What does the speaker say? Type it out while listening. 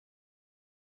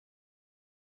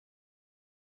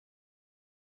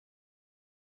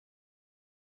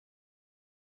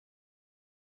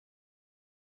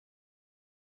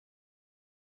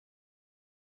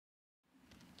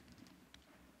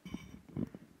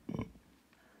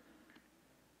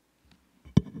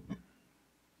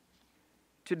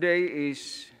Today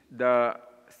is the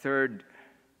third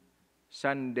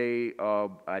Sunday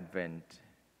of Advent.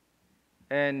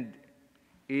 And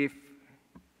if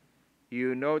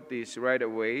you notice right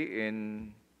away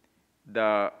in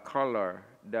the color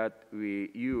that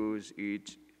we use,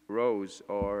 each rose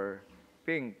or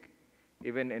pink,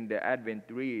 even in the Advent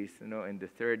wreath, in the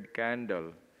third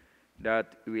candle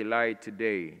that we light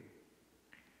today.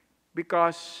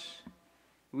 Because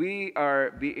we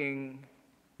are being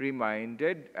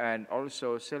reminded and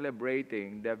also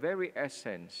celebrating the very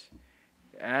essence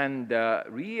and the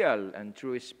real and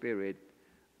true spirit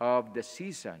of the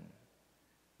season,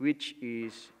 which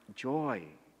is joy.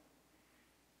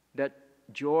 That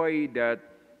joy that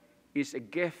is a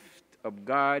gift of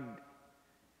God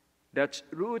that's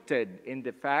rooted in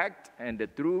the fact and the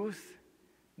truth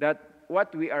that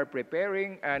what we are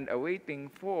preparing and awaiting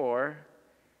for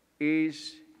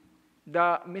is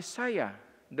the Messiah,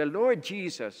 the Lord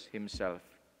Jesus Himself,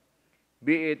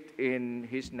 be it in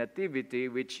His nativity,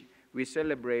 which we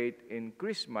celebrate in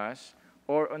Christmas,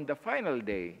 or on the final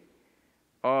day,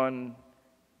 on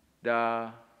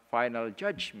the final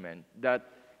judgment, that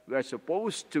we are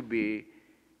supposed to be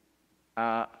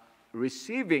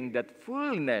receiving that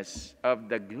fullness of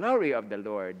the glory of the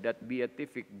Lord, that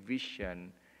beatific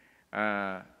vision,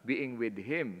 being with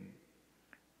Him,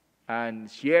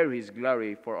 and share His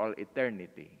glory for all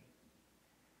eternity.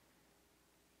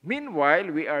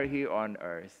 Meanwhile, we are here on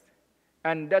earth,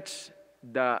 and that's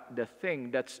the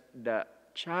thing, that's the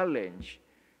challenge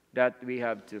that we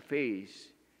have to face,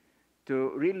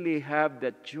 to really have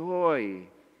that joy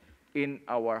in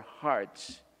our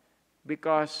hearts,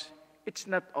 because it's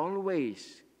not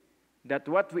always that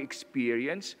what we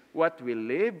experience, what we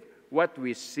live, what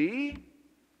we see,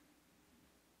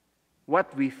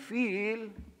 what we feel,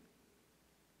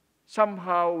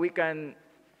 somehow we can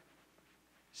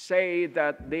say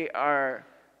that they are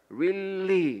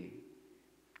really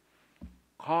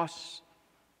causes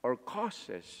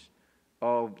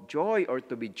of joy or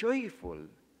to be joyful.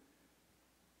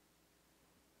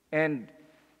 And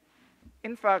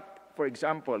in fact, for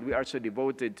example, we are so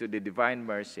devoted to the Divine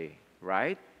Mercy,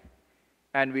 right?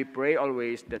 And we pray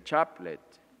always the Chaplet.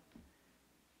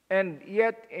 And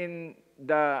yet in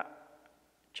the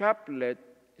Chaplet,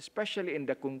 especially in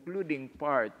the concluding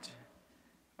part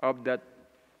of that,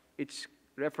 it's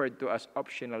referred to as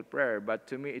optional prayer, but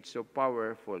to me it's so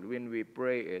powerful when we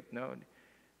pray it, no?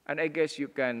 And I guess you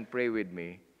can pray with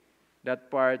me. That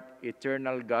part,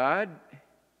 eternal God,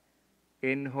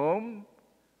 in whom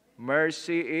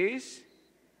mercy is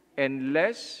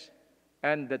endless,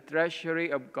 and the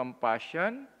treasury of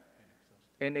compassion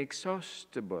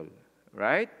inexhaustible,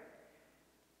 right?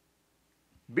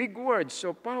 Big words,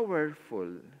 so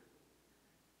powerful.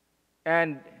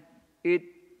 And it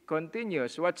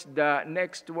continues. What's the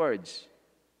next words?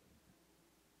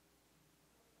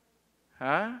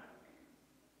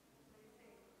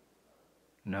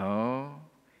 No.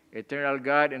 Eternal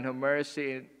God in whom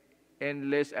mercy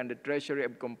endless and the treasury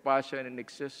of compassion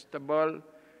inexhaustible,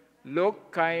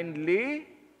 look kindly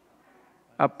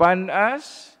upon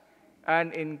us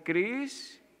and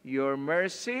increase your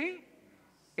mercy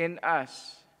in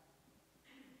us,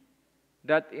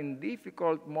 that in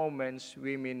difficult moments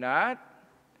we may not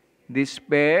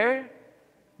despair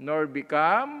nor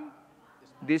become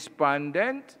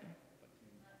despondent,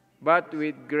 but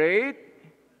with great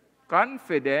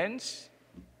confidence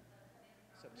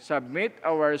submit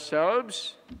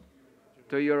ourselves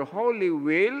to your holy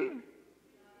will,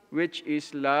 which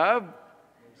is love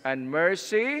and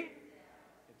mercy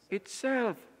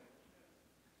itself.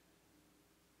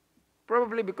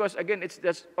 Probably because, again, it's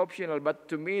just optional, but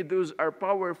to me, those are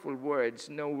powerful words.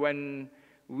 When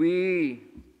we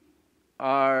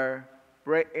are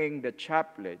praying the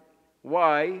Chaplet.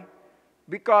 Why?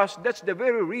 Because that's the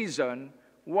very reason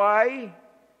why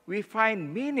we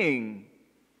find meaning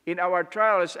in our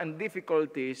trials and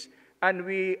difficulties, and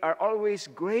we are always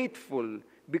grateful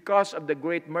because of the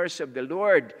great mercy of the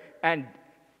Lord, and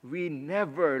we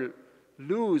never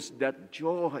lose that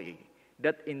joy,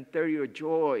 that interior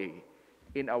joy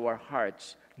in our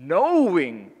hearts,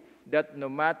 knowing that no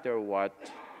matter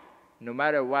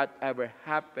whatever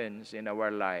happens in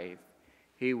our life,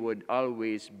 He would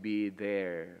always be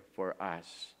there for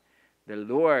us, the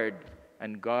Lord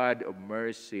and God of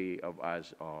mercy of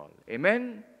us all.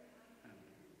 Amen?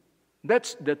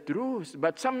 That's the truth.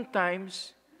 But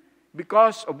sometimes,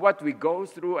 because of what we go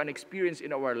through and experience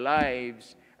in our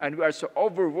lives, and we are so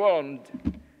overwhelmed,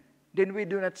 then we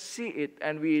do not see it,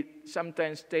 and we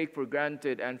sometimes take for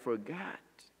granted and forget.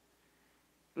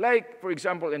 Like, for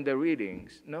example, in the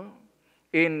readings,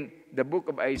 in the book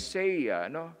of Isaiah,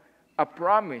 a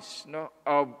promise, no,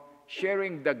 of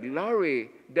sharing the glory,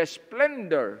 the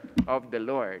splendor of the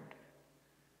Lord.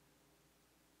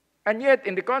 And yet,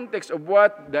 in the context of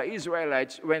what the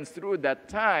Israelites went through that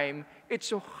time, it's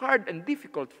so hard and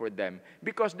difficult for them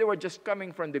because they were just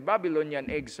coming from the Babylonian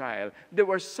exile. They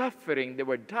were suffering. They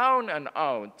were down and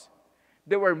out.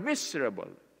 They were miserable.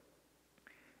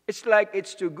 It's like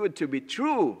it's too good to be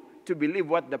true to believe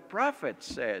what the prophet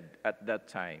said at that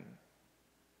time.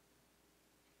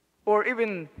 Or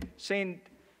even St.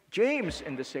 James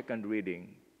in the second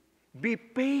reading, be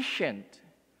patient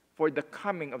for the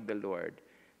coming of the Lord.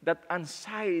 That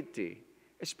anxiety,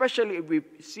 especially if we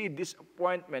see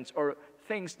disappointments or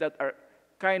things that are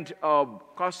kind of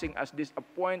causing us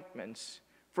disappointments,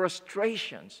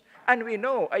 frustrations. And we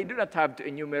know, I do not have to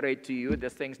enumerate to you the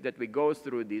things that we go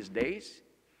through these days.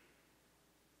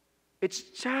 It's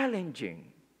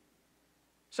challenging.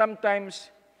 Sometimes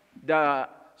the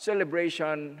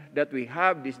celebration that we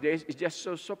have these days is just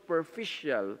so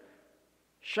superficial,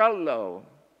 shallow,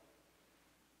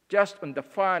 just on the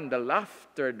fun, the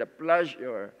laughter, the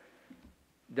pleasure,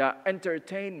 the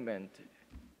entertainment,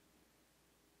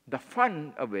 the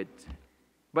fun of it,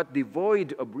 but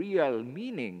devoid of real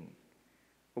meaning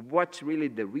of what's really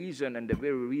the reason and the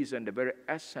very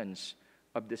essence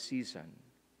of the season.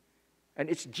 And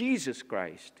it's Jesus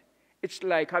Christ. It's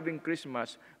like having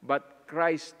Christmas, but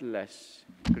Christless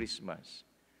Christmas,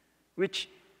 which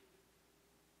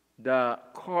the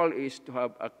call is to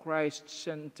have a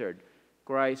Christ-centered,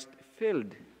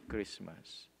 Christ-filled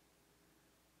Christmas.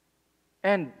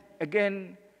 And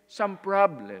again, some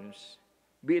problems,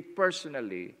 be it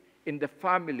personally, in the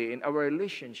family, in our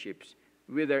relationships,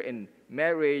 whether in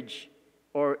marriage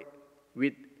or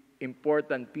with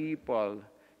important people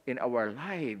in our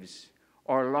lives,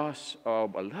 or loss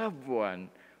of a loved one,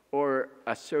 or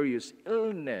a serious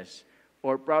illness,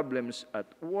 or problems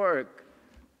at work,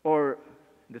 or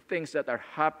the things that are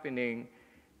happening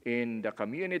in the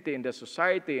community, in the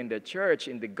society, in the church,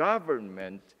 in the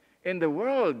government, in the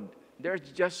world.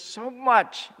 There's just so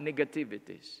much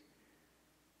negativities.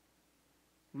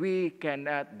 We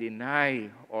cannot deny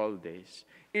all this.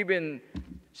 Even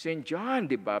St. John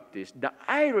the Baptist, the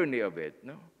irony of it,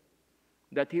 no?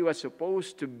 That he was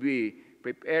supposed to be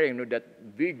preparing,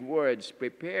 that big words,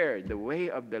 prepare the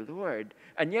way of the Lord.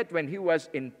 And yet when he was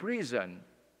in prison,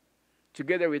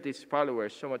 together with his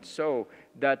followers, so much so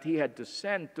that he had to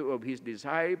send two of his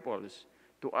disciples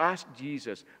to ask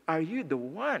Jesus, are you the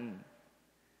one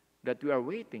that we are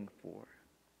waiting for?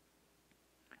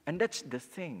 And that's the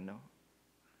thing, no?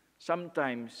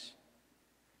 Sometimes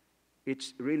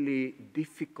it's really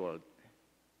difficult,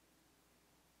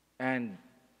 and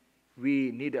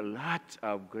we need a lot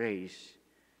of grace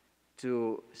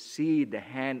to see the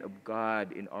hand of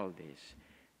God in all this,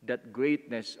 that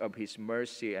greatness of His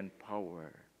mercy and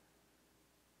power.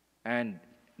 And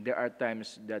there are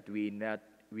times that we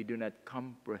do not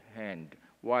comprehend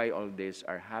why all this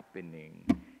are happening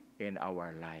in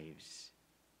our lives.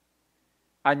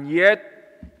 And yet,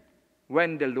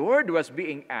 when the Lord was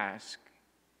being asked,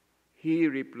 He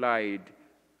replied,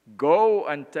 go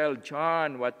and tell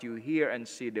John what you hear and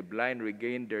see. The blind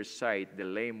regain their sight, the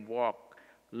lame walk,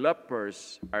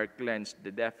 lepers are cleansed,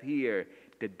 the deaf hear,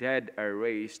 the dead are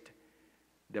raised,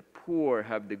 the poor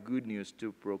have the good news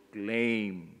to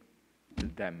proclaim to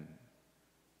them.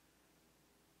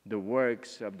 The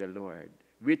works of the Lord,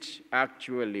 which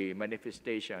actually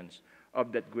manifestations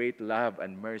of that great love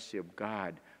and mercy of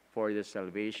God for the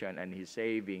salvation and His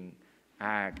saving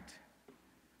act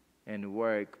and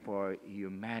work for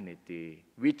humanity,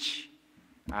 which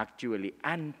actually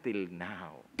until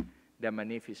now, the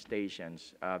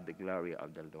manifestations of the glory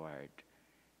of the Lord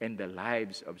in the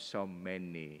lives of so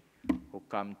many who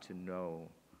come to know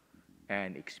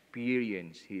and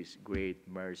experience His great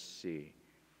mercy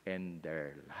in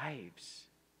their lives.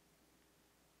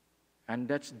 And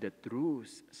that's the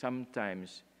truth.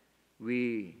 Sometimes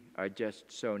we are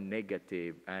just so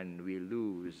negative and we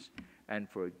lose and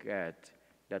forget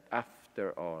that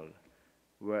after all,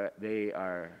 they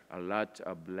are a lot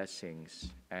of blessings,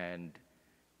 and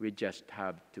we just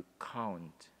have to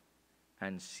count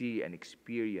and see and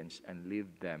experience and live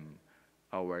them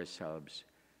ourselves,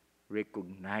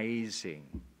 recognizing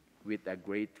with a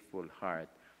grateful heart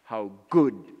how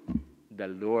good the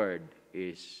Lord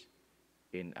is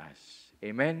in us.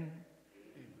 Amen?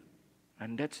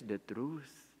 And that's the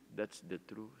truth. That's the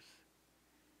truth.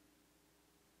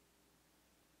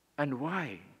 And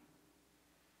why?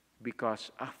 Because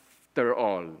after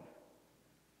all,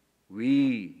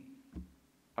 we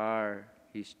are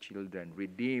His children,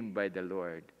 redeemed by the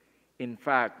Lord. In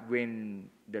fact, when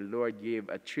the Lord gave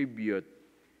a tribute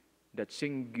that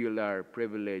singular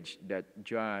privilege that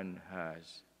John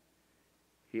has,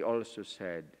 he also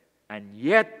said, and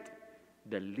yet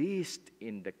the least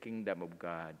in the kingdom of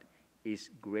God is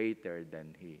greater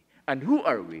than he. And who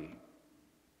are we?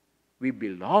 We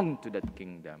belong to that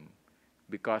kingdom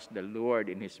because the Lord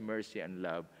in his mercy and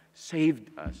love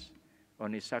saved us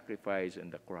on his sacrifice on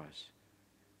the cross.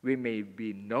 We may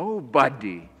be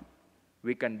nobody,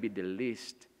 we can be the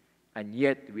least, and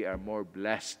yet we are more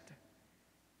blessed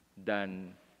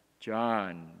than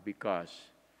John because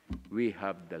we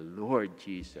have the Lord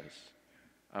Jesus,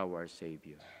 our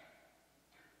Savior.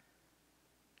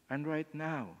 And right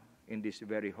now, in this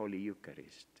very Holy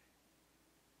Eucharist,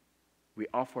 we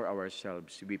offer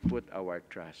ourselves, we put our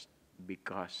trust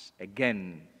because,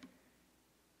 again,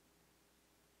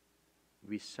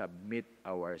 we submit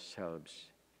ourselves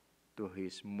to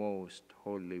his most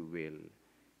holy will,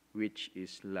 which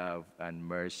is love and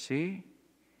mercy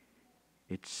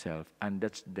itself. And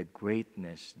that's the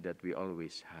greatness that we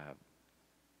always have.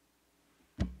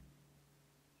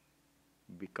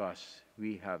 Because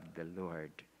we have the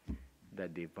Lord, the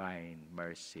divine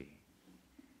mercy.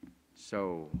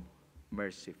 So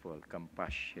merciful,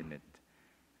 compassionate,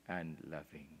 and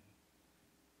loving.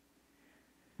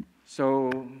 So,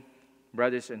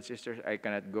 brothers and sisters, I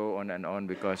cannot go on and on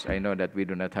because I know that we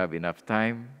do not have enough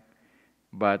time.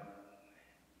 But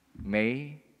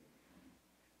may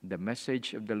the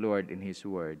message of the Lord in his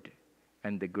word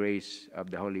and the grace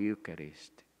of the Holy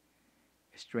Eucharist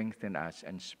strengthen us,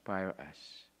 inspire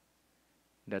us,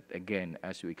 that again,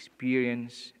 as we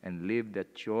experience and live the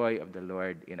joy of the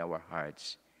Lord in our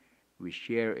hearts, we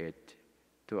share it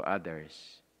to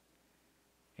others.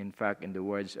 In fact, in the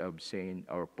words of Saint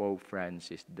or Pope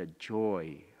Francis, the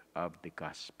joy of the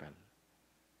gospel.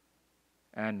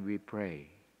 And we pray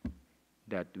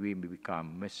that we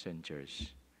become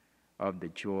messengers of the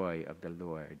joy of the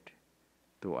Lord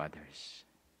to others.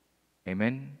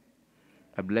 Amen.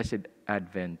 A blessed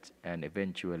Advent and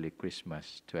eventually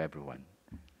Christmas to everyone.